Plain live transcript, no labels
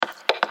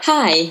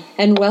Hi,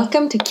 and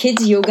welcome to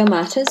Kids Yoga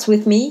Matters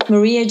with me,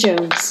 Maria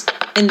Jones.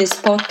 In this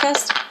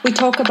podcast, we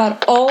talk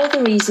about all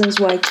the reasons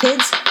why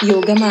kids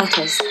yoga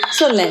matters.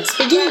 So let's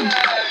begin.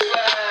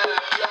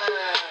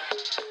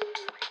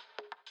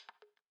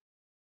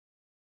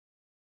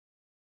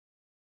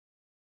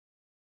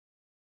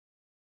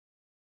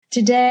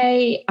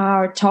 Today,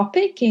 our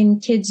topic in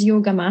Kids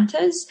Yoga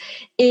Matters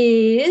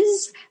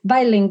is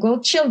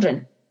bilingual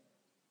children.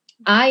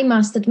 I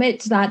must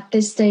admit that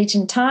this stage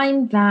in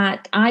time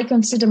that I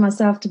consider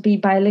myself to be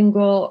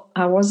bilingual.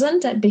 I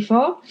wasn't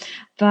before,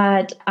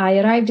 but I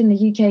arrived in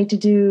the UK to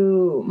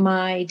do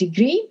my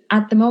degree.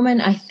 At the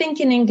moment, I think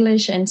in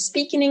English and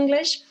speak in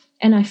English,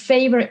 and I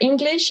favor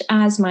English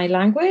as my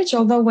language.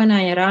 Although when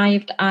I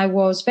arrived, I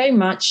was very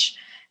much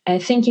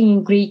thinking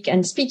in Greek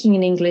and speaking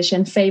in English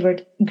and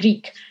favored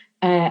Greek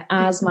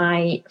as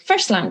my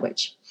first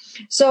language.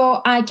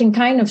 So I can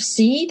kind of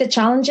see the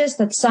challenges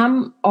that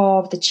some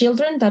of the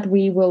children that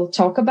we will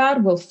talk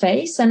about will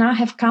face. And I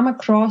have come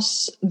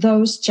across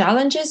those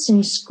challenges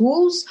in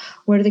schools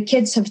where the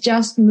kids have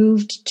just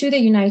moved to the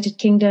United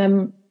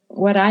Kingdom,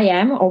 where I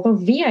am, although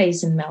Via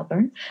is in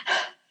Melbourne.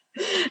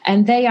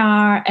 And they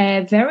are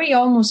very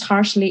almost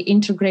harshly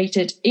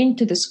integrated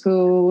into the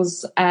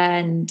schools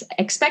and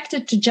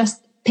expected to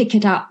just pick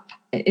it up.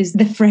 Is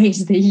the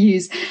phrase they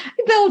use.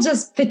 They'll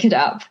just pick it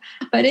up.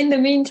 But in the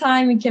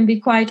meantime, it can be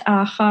quite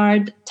a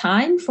hard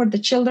time for the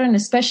children,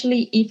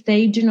 especially if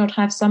they do not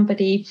have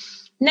somebody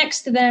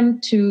next to them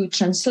to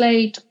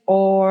translate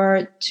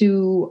or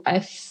to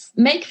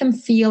make them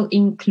feel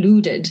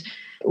included.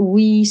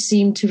 We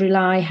seem to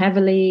rely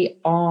heavily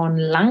on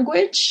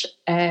language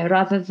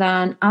rather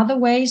than other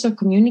ways of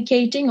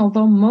communicating,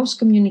 although most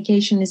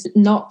communication is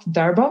not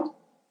verbal.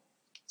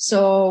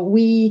 So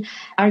we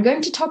are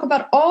going to talk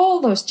about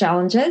all those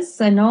challenges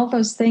and all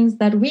those things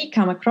that we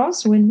come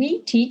across when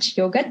we teach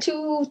yoga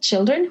to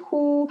children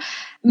who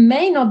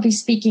may not be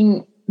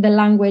speaking the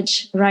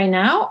language right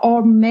now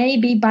or may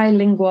be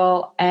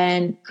bilingual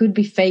and could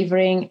be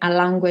favoring a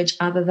language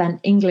other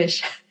than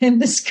English in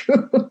the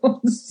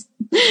schools.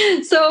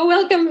 So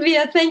welcome,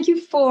 Via. Thank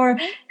you for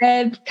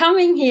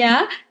coming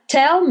here.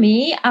 Tell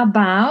me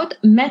about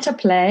Metta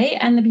Play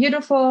and the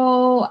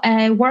beautiful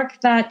work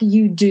that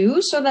you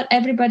do so that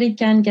everybody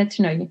can get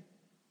to know you.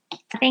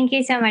 Thank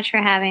you so much for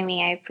having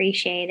me. I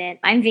appreciate it.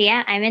 I'm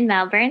Via. I'm in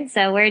Melbourne.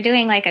 So we're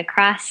doing like a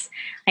cross,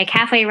 like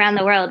halfway around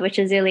the world, which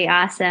is really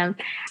awesome.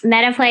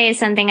 Metta Play is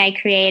something I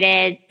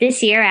created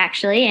this year,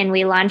 actually, and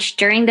we launched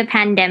during the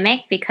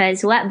pandemic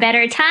because what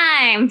better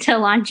time to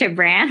launch a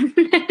brand?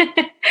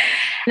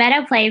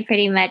 Metta Play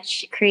pretty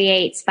much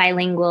creates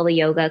bilingual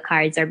yoga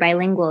cards or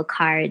bilingual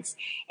cards.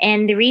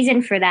 And the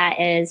reason for that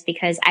is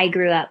because I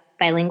grew up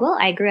bilingual.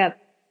 I grew up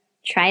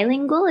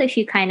trilingual, if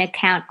you kind of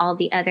count all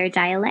the other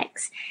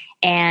dialects.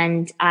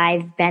 And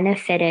I've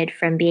benefited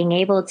from being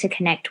able to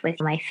connect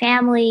with my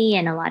family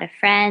and a lot of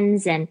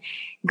friends. And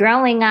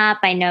growing up,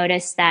 I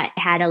noticed that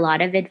I had a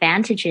lot of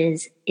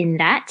advantages in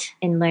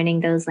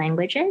learning those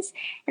languages.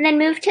 And then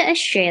moved to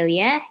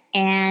Australia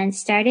and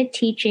started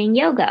teaching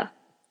yoga.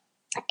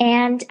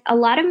 And a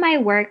lot of my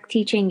work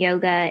teaching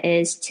yoga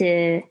is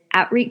to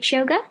outreach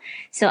yoga,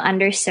 so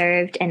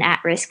underserved and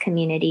at-risk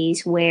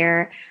communities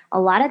where a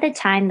lot of the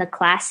time the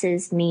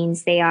classes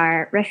means they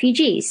are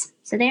refugees.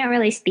 So they don't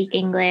really speak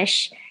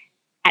English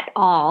at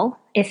all,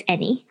 if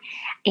any.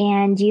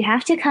 And you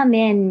have to come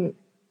in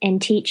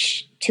and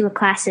teach to a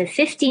class of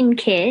 15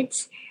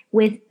 kids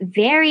with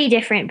very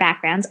different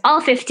backgrounds, all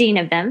 15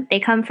 of them. They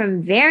come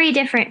from very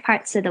different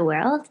parts of the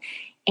world,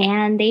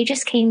 and they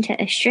just came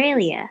to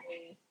Australia.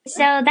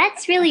 So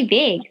that's really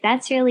big.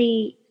 That's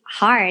really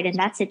hard. And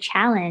that's a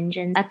challenge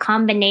and a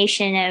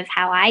combination of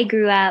how I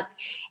grew up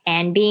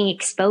and being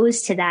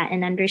exposed to that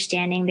and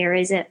understanding there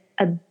is a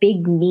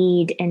big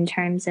need in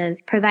terms of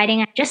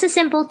providing just a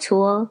simple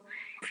tool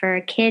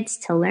for kids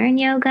to learn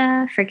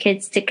yoga, for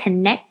kids to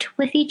connect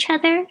with each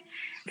other,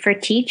 for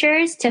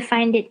teachers to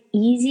find it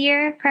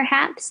easier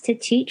perhaps to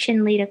teach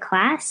and lead a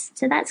class.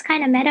 So that's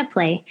kind of Metta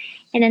Play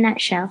in a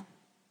nutshell.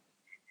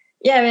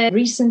 Yeah,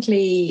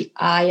 recently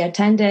I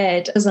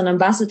attended as an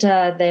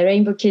ambassador the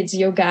Rainbow Kids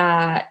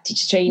Yoga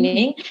teacher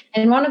training.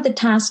 And one of the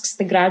tasks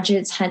the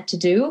graduates had to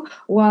do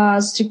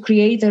was to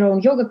create their own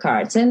yoga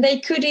cards. And they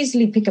could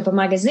easily pick up a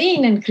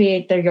magazine and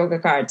create their yoga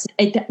cards.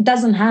 It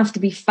doesn't have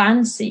to be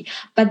fancy,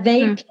 but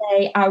they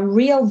play a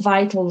real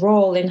vital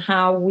role in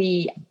how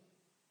we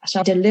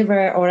shall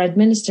deliver or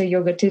administer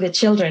yoga to the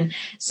children.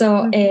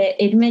 So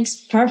it makes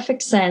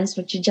perfect sense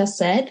what you just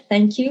said.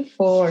 Thank you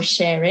for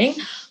sharing.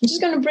 I'm just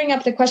going to bring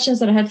up the questions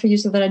that I had for you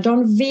so that I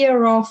don't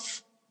veer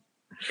off.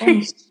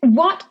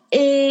 What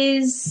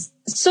is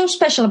so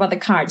special about the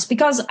cards?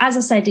 Because as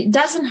I said, it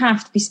doesn't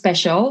have to be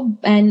special.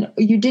 And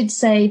you did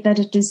say that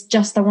it is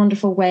just a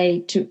wonderful way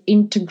to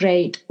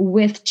integrate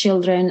with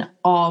children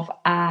of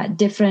a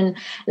different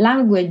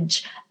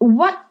language.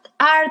 What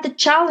are the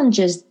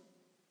challenges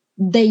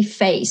they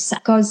face?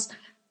 Because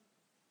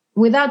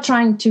without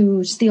trying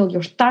to steal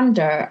your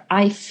thunder,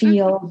 I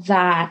feel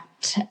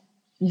that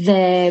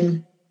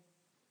the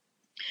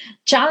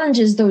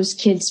challenges those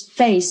kids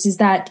face is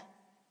that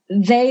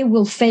they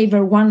will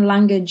favor one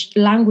language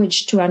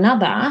to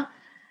another,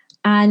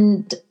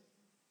 and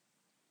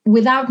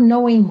without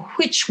knowing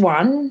which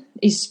one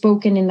is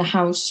spoken in the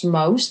house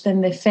most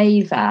and they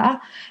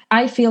favor,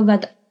 I feel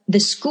that the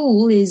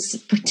school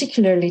is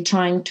particularly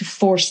trying to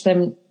force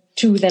them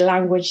to the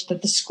language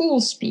that the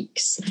school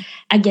speaks.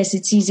 I guess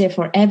it's easier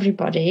for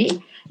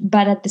everybody,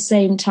 but at the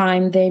same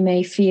time, they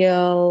may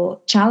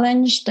feel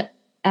challenged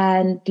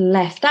and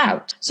left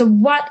out. So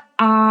what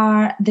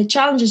are the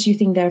challenges you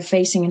think they're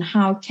facing, and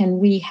how can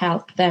we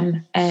help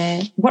them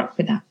work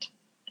with that?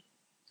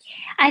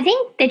 I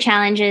think the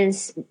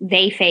challenges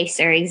they face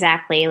are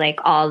exactly like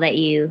all that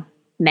you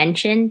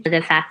mentioned.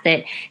 The fact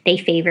that they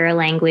favor a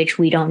language,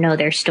 we don't know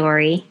their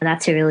story.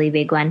 That's a really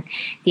big one.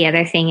 The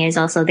other thing is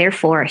also they're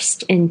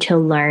forced into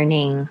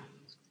learning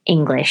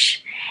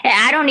English.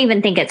 I don't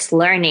even think it's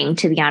learning,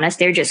 to be honest.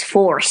 They're just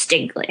forced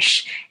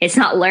English. It's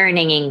not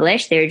learning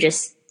English. They're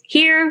just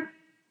here,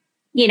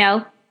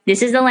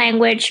 this is the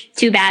language.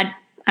 Too bad.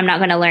 I'm not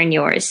going to learn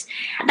yours.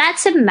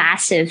 That's a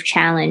massive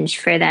challenge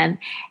for them.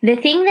 The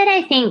thing that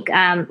I think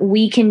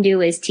we can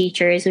do as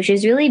teachers, which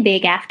is really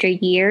big after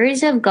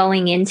years of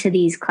going into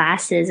these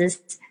classes, is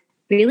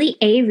really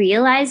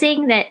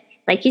realizing that,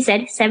 like you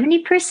said,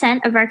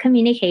 70% of our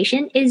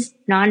communication is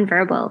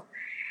nonverbal.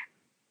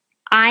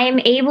 I'm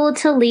able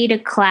to lead a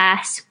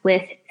class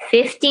with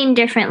 15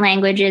 different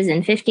languages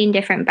and 15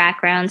 different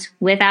backgrounds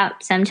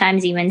without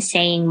sometimes even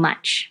saying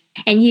much.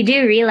 And you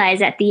do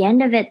realize at the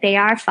end of it, they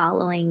are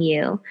following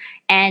you,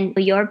 and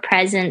your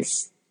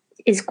presence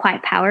is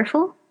quite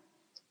powerful,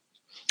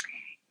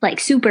 like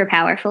super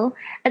powerful.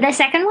 But the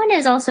second one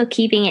is also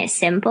keeping it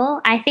simple.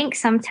 I think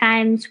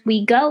sometimes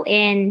we go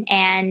in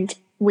and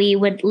we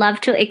would love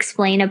to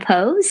explain a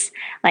pose.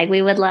 Like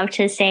we would love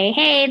to say,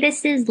 hey,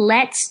 this is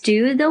let's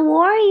do the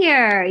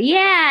warrior.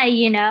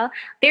 Yeah,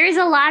 there's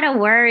a lot of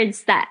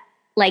words that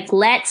like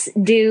let's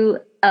do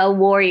a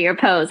warrior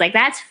pose. Like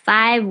that's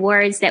 5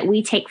 words that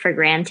we take for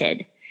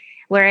granted.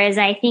 Whereas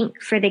I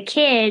think for the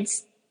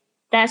kids,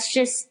 that's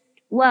just,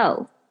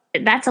 whoa,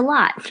 that's a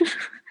lot.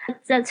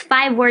 That's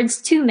 5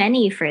 words too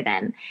many for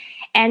them.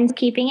 And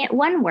keeping it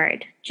 1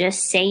 word,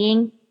 just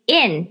saying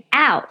in,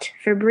 out.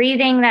 For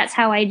breathing, that's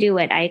how I do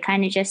it. I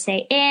kind of just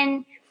say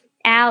in,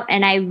 out,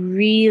 and I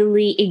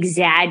really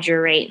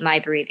exaggerate my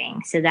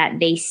breathing so that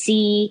they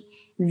see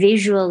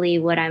visually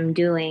what I'm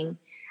doing.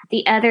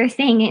 The other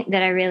thing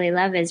that I really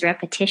love is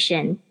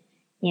repetition.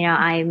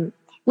 I'm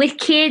with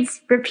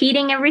kids,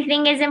 repeating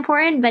everything is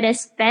important, but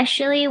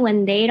especially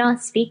when they don't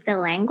speak the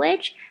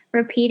language,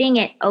 repeating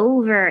it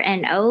over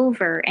and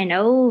over and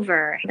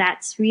over.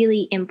 That's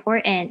really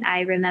important.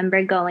 I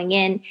remember going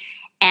in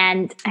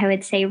and I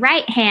would say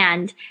right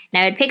hand,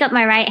 and I would pick up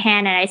my right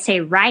hand and I'd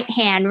say right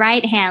hand,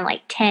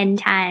 like 10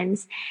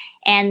 times.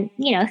 And,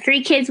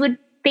 3 kids would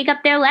pick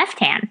up their left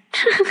hand.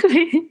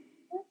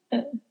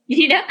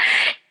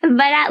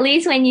 But at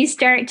least when you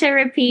start to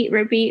repeat,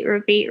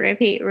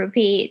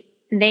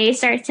 they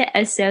start to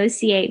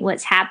associate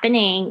what's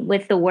happening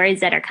with the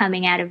words that are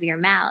coming out of your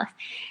mouth.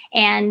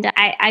 And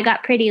I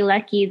got pretty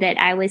lucky that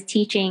I was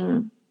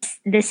teaching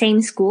the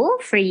same school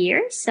for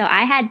years. So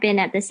I had been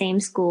at the same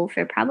school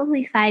for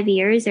probably 5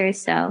 years or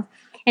so.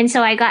 And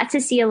so I got to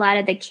see a lot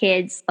of the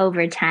kids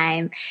over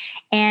time.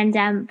 And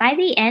by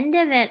the end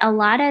of it, a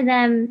lot of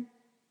them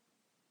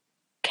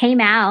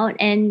came out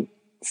and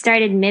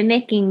started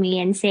mimicking me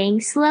and saying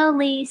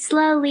slowly,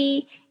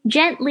 slowly,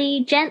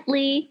 gently,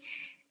 gently.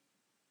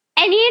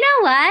 And you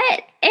know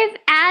what? If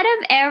out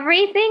of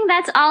everything,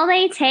 that's all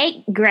they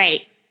take,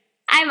 great.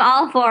 I'm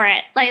all for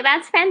it. Like,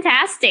 that's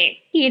fantastic,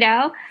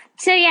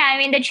 So yeah, I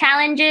mean, the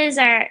challenges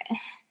are,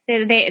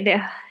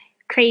 they're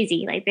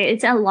crazy. Like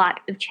it's a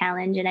lot of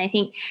challenge. And I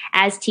think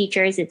as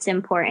teachers, it's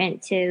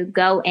important to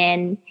go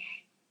in,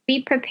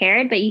 be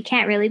prepared, but you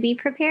can't really be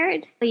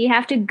prepared. But you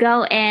have to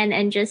go in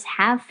and just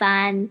have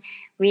fun,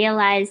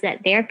 realize that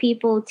they're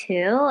people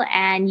too,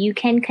 and you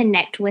can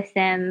connect with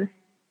them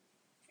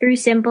through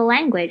simple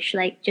language.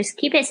 Like just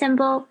keep it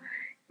simple,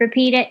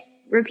 repeat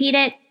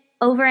it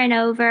over and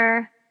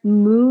over,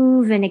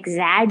 move and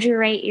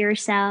exaggerate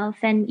yourself,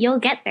 and you'll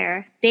get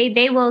there.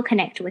 They will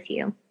connect with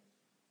you.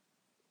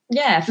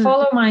 Yeah,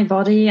 follow my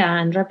body,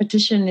 and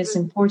repetition is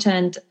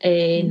important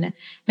in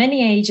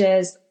many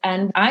ages.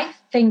 And I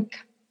think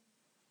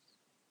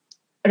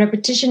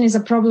repetition is a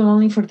problem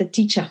only for the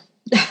teacher.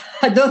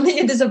 I don't think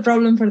it is a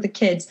problem for the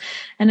kids.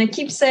 And I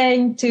keep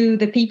saying to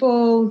the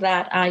people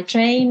that I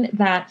train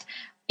that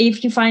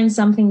if you find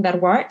something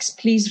that works,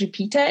 please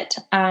repeat it.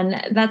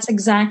 And that's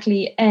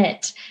exactly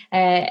it.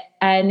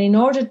 And in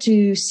order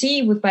to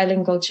see with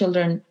bilingual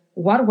children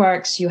what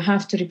works, you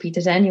have to repeat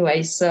it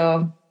anyway.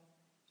 So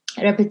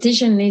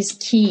repetition is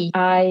key.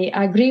 I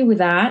agree with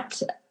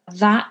that.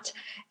 That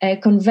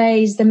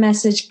conveys the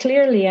message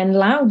clearly and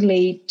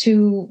loudly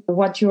to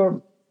what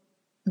you're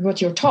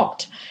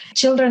taught.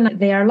 Children,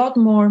 they are a lot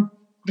more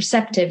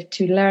receptive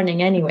to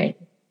learning anyway.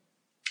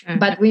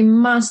 But we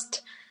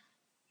must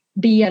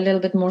be a little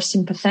bit more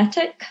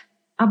sympathetic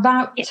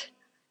about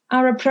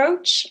our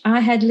approach.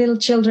 I had little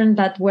children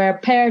that were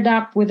paired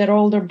up with their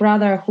older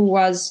brother who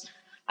was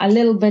a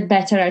little bit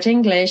better at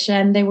English,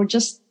 and they were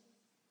just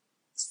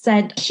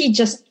said, he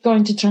just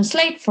going to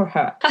translate for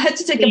her. I had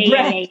to take a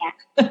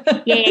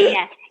breath.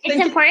 Yeah.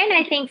 It's important,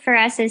 I think, for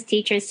us as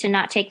teachers to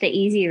not take the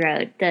easy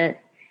road, the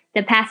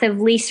path of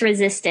least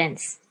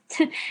resistance.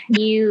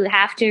 You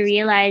have to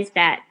realize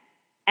that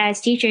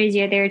as teachers,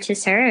 you're there to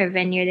serve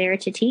and you're there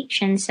to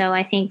teach. And so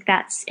I think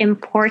that's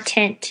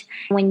important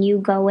when you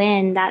go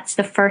in. That's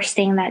the first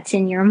thing that's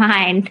in your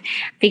mind,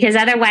 because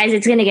otherwise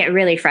it's going to get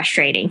really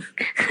frustrating.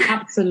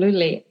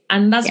 Absolutely.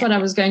 And that's what I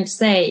was going to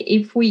say.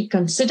 If we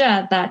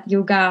consider that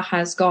yoga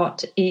has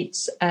got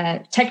its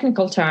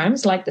technical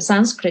terms, like the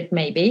Sanskrit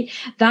maybe,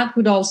 that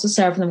would also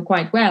serve them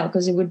quite well,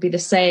 because it would be the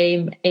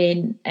same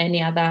in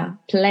any other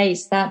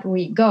place that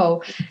we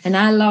go. And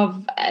I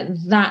love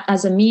that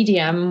as a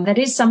medium. That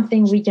is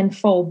something we can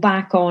fall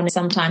back on.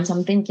 Sometimes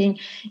I'm thinking,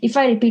 if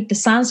I repeat the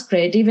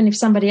Sanskrit, even if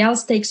somebody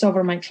else takes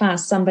over my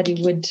class,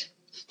 somebody would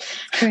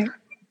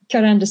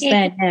can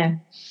understand.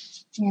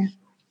 Yeah.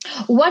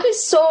 What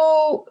is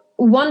so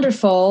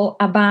wonderful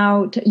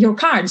about your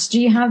cards? Do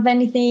you have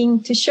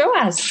anything to show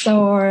us,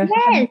 or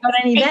have you got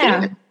any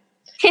there?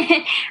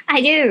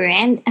 I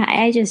do.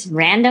 I just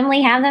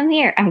randomly have them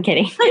here. I'm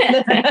kidding.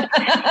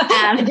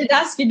 I did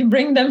ask you to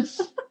bring them.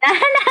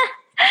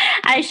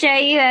 I'll show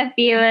you a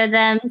few of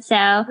them. So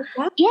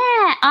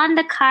yeah, on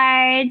the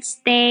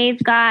cards,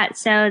 they've got,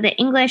 so the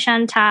English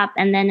on top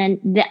and then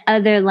the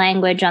other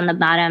language on the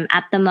bottom.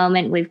 At the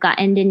moment, we've got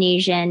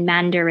Indonesian,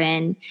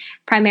 Mandarin,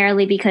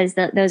 primarily because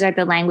those are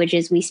the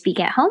languages we speak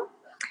at home.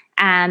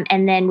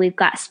 And then we've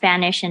got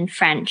Spanish and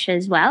French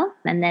as well.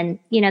 And then,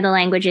 the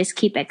languages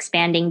keep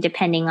expanding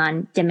depending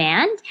on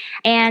demand.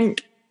 And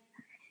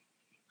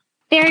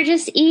they're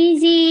just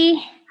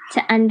easy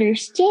to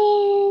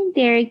understand.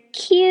 They're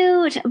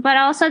cute, but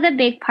also the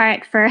big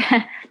part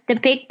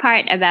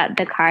about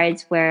the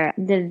cards where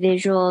the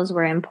visuals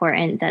were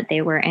important, that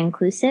they were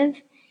inclusive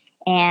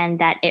and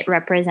that it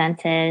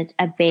represented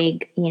a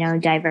big,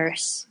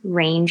 diverse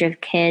range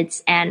of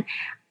kids. And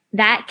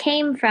that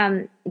came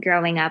from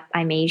growing up.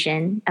 I'm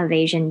Asian, of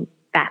Asian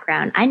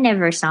background. I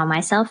never saw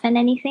myself in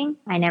anything.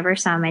 I never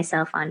saw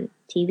myself on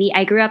TV.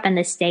 I grew up in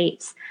the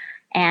States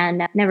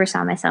and never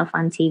saw myself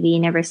on TV,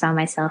 never saw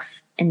myself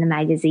in the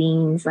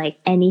magazines, like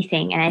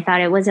anything. And I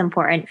thought it was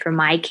important for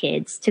my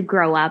kids to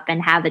grow up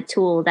and have a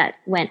tool that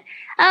went,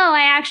 oh,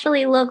 I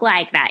actually look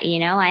like that.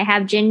 I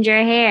have ginger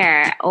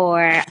hair,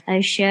 or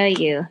I'll show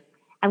you,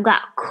 I've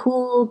got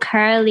cool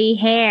curly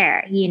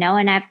hair,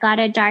 and I've got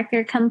a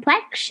darker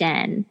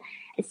complexion.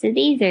 So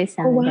these are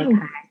some of the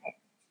cards.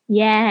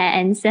 Yeah.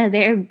 And so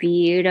they're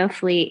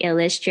beautifully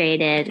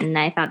illustrated. And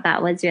I thought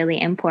that was really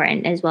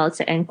important as well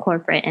to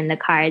incorporate in the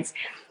cards.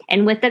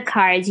 And with the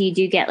cards, you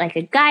do get like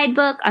a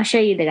guidebook. I'll show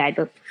you the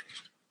guidebook.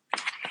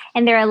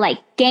 And there are like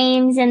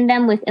games in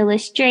them with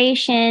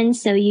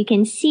illustrations. So you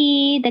can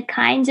see the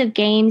kinds of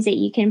games that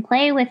you can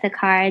play with the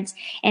cards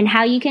and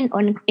how you can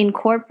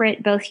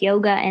incorporate both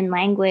yoga and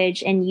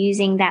language, and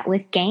using that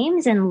with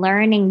games and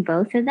learning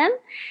both of them.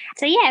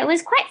 So yeah, it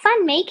was quite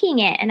fun making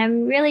it. And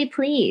I'm really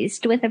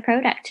pleased with the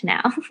product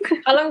now.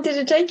 How long did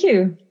it take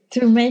you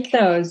to make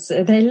those?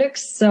 They look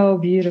so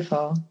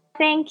beautiful.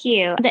 Thank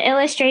you. The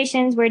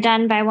illustrations were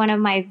done by one of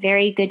my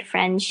very good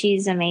friends.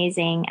 She's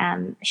amazing.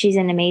 She's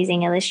an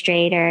amazing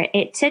illustrator.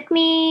 It took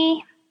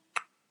me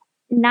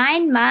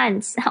 9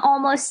 months,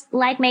 almost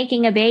like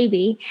making a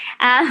baby.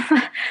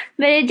 But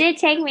it did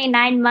take me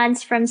 9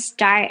 months from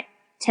start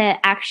to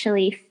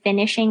actually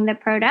finishing the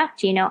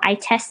product. I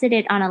tested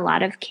it on a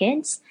lot of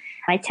kids.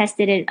 I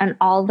tested it on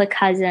all the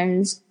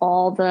cousins,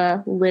 all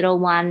the little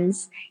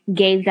ones,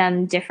 gave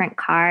them different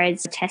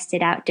cards,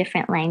 tested out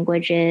different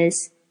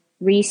languages,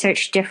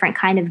 research different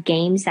kind of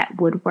games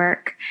that would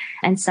work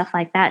and stuff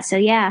like that. So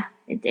yeah,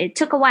 it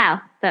took a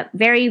while, but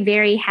very,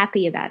 very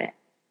happy about it.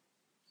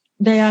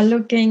 They are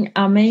looking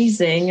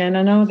amazing. And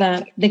I know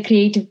that the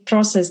creative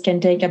process can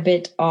take a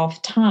bit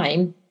of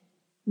time.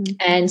 Mm-hmm.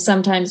 And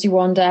sometimes you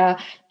wonder,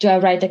 do I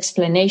write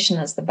explanation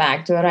as the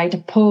back? Do I write a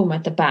poem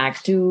at the back?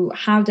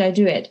 How do I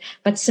do it?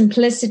 But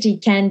simplicity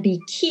can be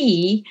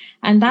key.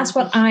 And that's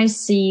what I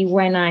see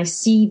when I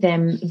see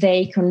them.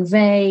 They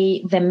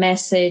convey the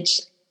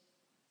message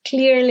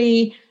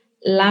clearly,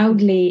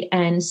 loudly,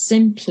 and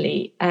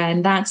simply.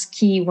 And that's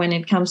key when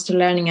it comes to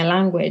learning a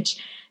language.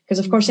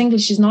 Because, of course,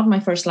 English is not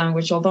my first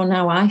language, although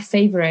now I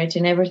favor it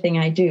in everything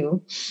I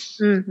do.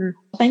 Mm-hmm.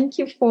 Thank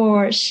you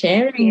for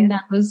sharing.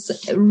 That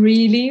was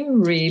really,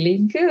 really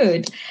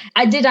good.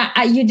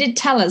 You did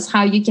tell us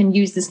how you can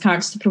use these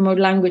cards to promote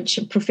language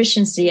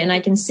proficiency. And I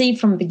can see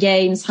from the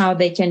games how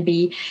they can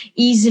be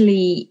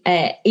easily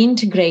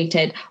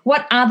integrated.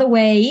 What other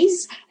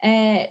ways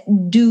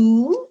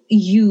do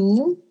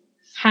you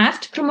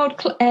have to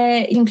promote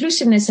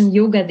inclusiveness in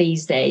yoga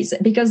these days?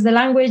 Because the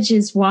language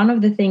is one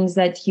of the things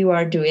that you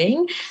are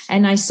doing.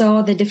 And I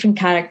saw the different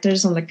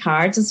characters on the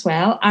cards as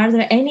well. Are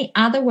there any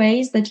other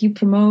ways that you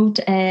promote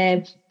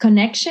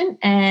connection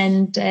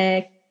and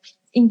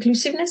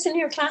inclusiveness in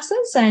your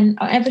classes and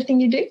everything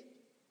you do?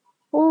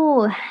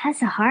 Oh,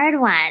 that's a hard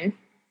one.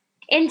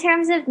 In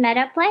terms of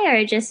meta play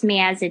or just me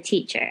as a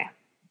teacher?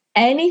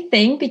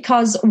 Anything,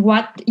 because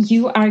what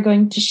you are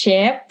going to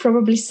share,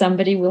 probably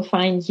somebody will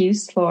find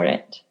use for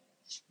it.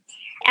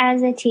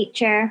 As a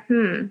teacher,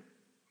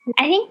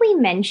 I think we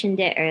mentioned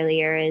it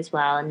earlier as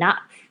well, not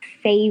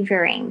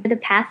favoring the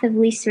path of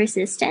least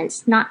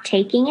resistance, not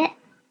taking it.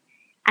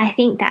 I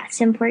think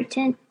that's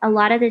important. A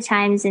lot of the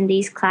times in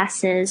these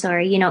classes, or,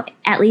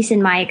 at least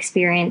in my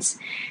experience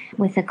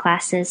with the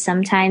classes,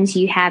 sometimes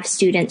you have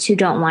students who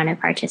don't want to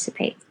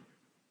participate.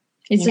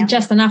 It's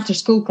just an after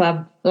school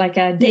club, like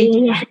a day.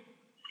 Yeah.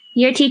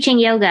 You're teaching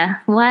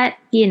yoga. What?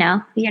 You're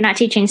not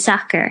teaching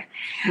soccer.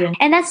 Yeah.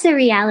 And that's the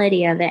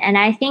reality of it. And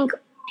I think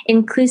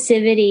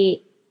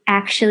inclusivity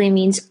actually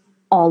means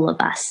all of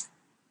us.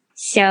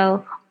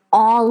 So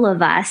all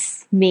of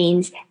us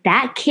means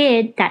that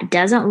kid that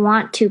doesn't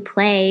want to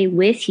play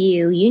with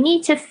you, you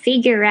need to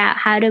figure out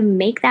how to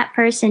make that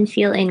person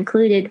feel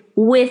included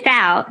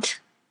without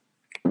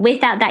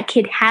that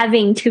kid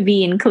having to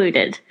be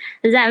included.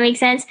 Does that make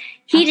sense?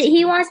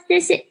 He wants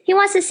to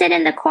sit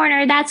in the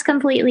corner. That's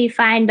completely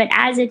fine. But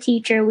as a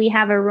teacher, we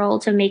have a role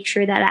to make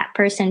sure that that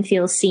person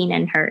feels seen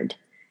and heard.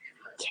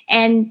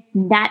 And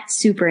that's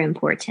super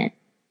important.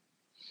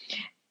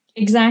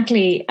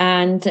 Exactly.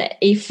 And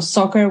if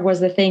soccer was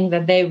the thing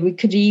that we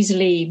could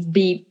easily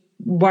be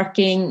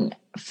working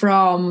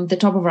from the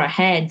top of our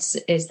heads,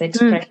 is the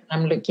expression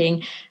I'm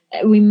looking.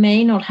 We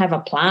may not have a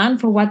plan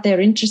for what they're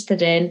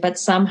interested in, but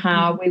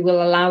somehow we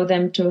will allow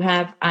them to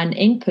have an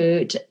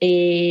input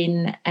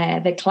in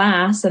the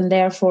class and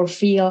therefore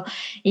feel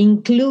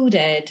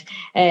included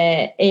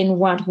in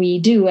what we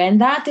do.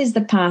 And that is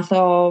the path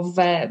of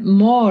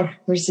more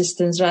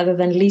resistance rather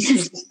than least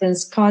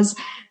resistance, because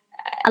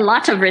a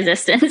lot of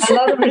resistance.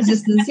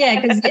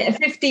 Yeah, because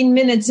 15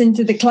 minutes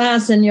into the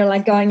class and you're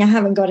like going, I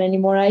haven't got any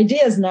more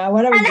ideas now.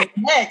 What are we doing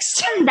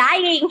next? I'm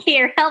dying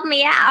here. Help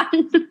me out.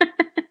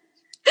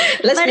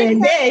 Let's play a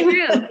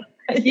game.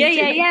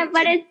 Yeah.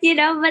 But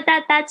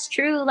it's, that's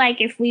true.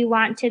 Like, if we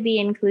want to be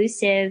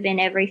inclusive in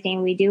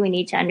everything we do, we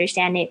need to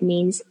understand it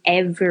means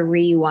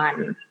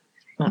everyone.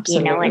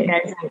 Absolutely. It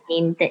doesn't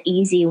mean the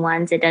easy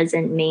ones. It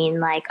doesn't mean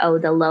like,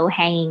 the low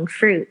hanging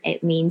fruit.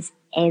 It means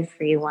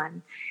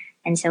everyone.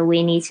 And so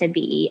we need to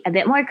be a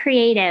bit more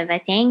creative, I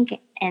think,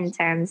 in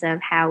terms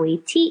of how we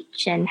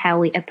teach and how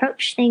we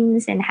approach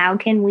things and how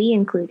can we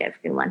include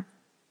everyone.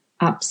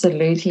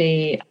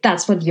 Absolutely.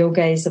 That's what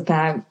yoga is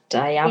about.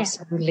 I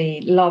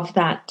absolutely love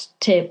that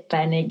tip.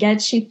 And it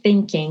gets you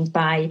thinking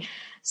by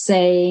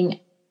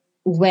saying,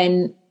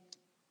 when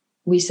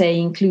we say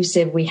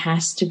inclusive, we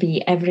has to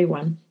be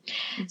everyone.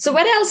 So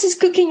what else is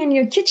cooking in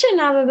your kitchen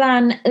other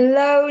than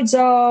loads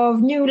of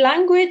new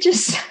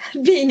languages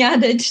being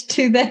added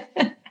to the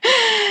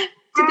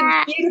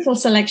beautiful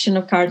selection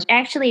of cards?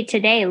 Actually,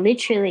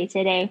 literally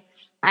today,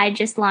 I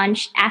just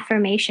launched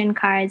affirmation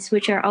cards,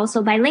 which are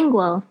also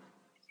bilingual.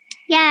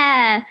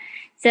 Yeah.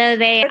 So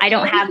I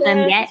don't have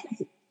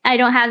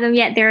them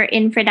yet. They're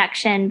in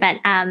production. But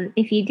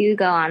if you do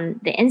go on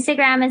the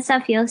Instagram and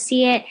stuff, you'll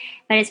see it.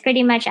 But it's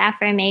pretty much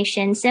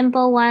affirmation,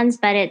 simple ones,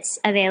 but it's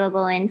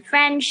available in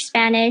French,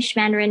 Spanish,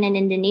 Mandarin, and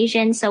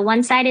Indonesian. So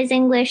one side is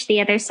English, the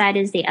other side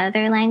is the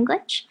other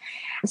language.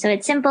 So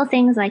it's simple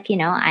things like,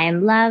 I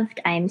am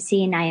loved, I am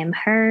seen, I am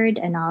heard,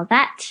 and all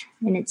that.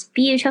 And it's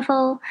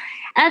beautiful.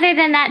 Other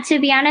than that, to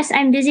be honest,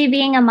 I'm busy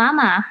being a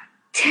mama.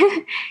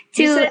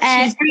 She's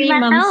 3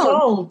 months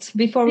old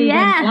before we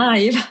went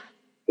live.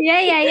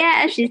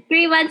 Yeah. She's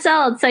 3 months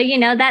old. So,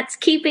 that's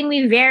keeping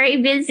me very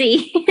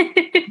busy.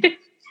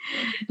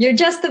 You're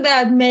just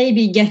about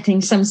maybe getting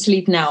some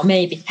sleep now,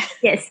 maybe.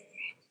 Yes,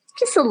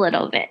 just a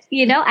little bit.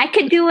 I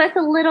could do with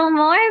a little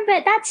more,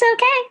 but that's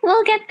okay.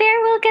 We'll get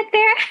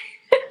there.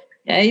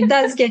 Yeah, it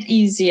does get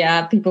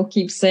easier. People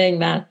keep saying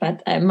that,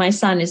 but my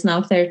son is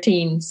now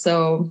 13,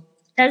 so...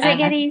 Does it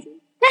get easy?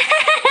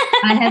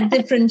 I have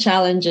different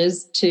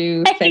challenges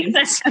to face.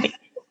 Exactly.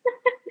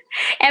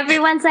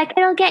 Everyone's like,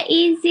 it'll get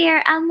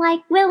easier. I'm like,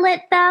 will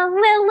it though?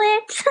 Will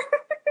it?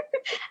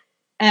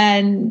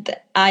 And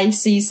I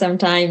see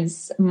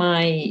sometimes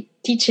my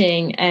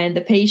teaching and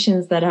the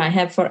patience that I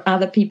have for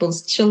other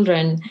people's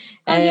children.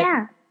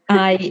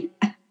 I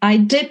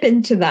dip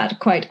into that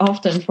quite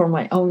often for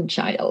my own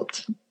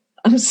child.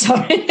 I'm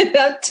sorry,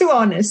 I'm too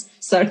honest.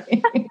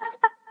 Sorry.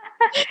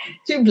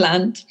 Too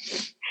blunt.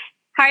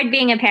 Hard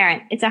being a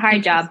parent. It's a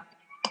hard job.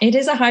 It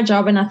is a hard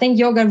job. And I think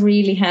yoga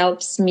really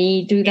helps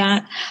me do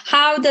that.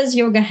 How does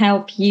yoga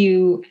help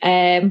you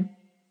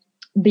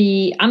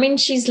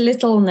she's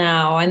little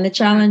now and the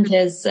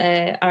challenges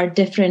are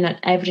different at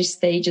every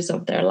stages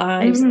of their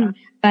lives. Mm-hmm.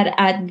 But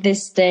at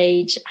this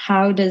stage,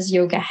 how does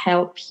yoga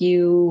help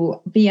you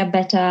be a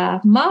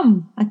better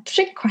mom? A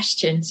trick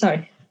question.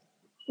 Sorry.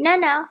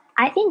 No.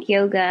 I think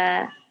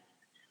yoga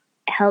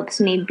helps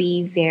me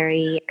be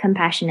very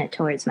compassionate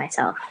towards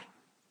myself.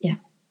 Yeah.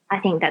 I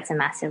think that's a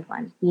massive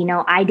one.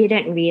 I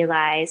didn't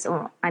realize,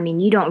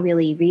 you don't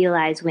really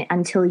realize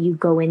until you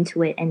go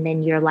into it and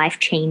then your life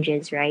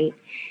changes, right?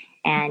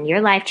 And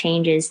your life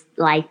changes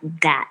like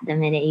that the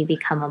minute you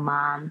become a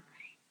mom.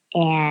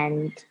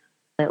 And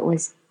it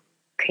was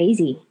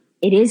crazy.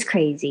 It is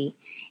crazy.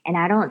 And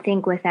I don't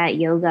think with that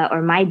yoga,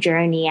 or my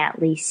journey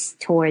at least,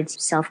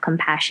 towards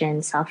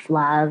self-compassion,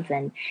 self-love,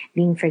 and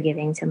being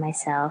forgiving to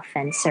myself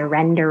and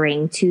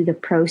surrendering to the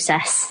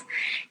process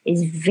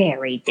is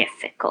very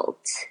difficult.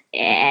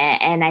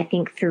 And I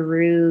think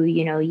through,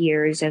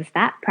 years of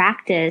that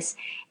practice,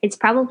 it's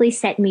probably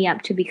set me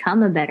up to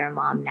become a better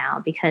mom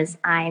now, because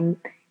I'm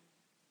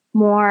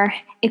more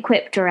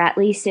equipped, or at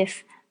least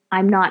if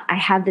I'm not, I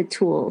have the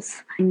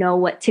tools. I know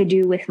what to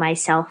do with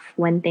myself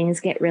when things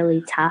get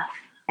really tough.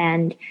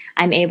 And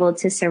I'm able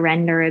to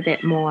surrender a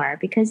bit more,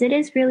 because it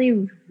is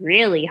really,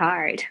 really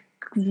hard.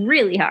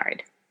 Really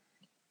hard.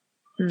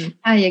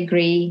 I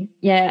agree.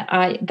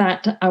 Yeah,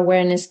 that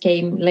awareness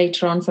came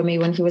later on for me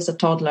when he was a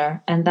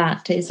toddler, and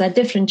that is a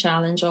different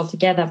challenge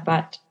altogether.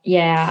 But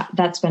yeah,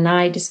 that's when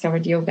I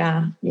discovered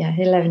yoga. Yeah,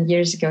 11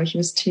 years ago. He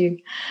was 2.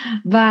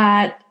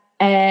 But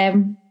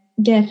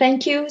yeah,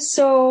 thank you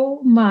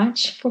so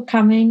much for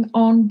coming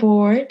on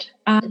board.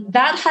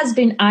 That has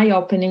been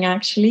eye-opening,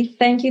 actually.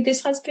 Thank you.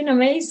 This has been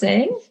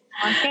amazing.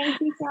 Oh, thank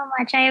you so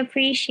much. I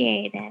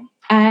appreciate it.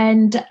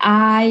 And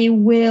I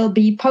will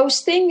be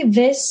posting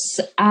this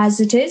as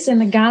it is in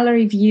the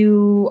gallery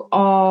view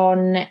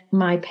on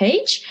my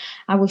page.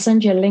 I will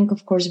send you a link,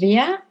 of course,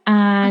 Via.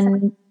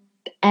 And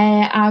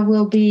I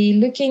will be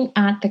looking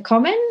at the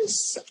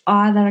comments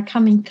that are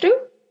coming through,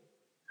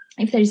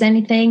 if there's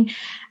anything.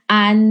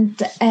 And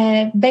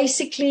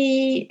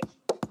basically,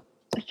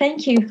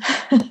 thank you.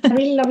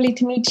 Really lovely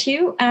to meet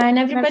you and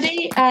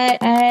everybody.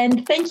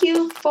 And thank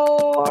you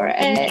for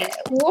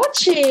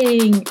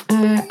watching.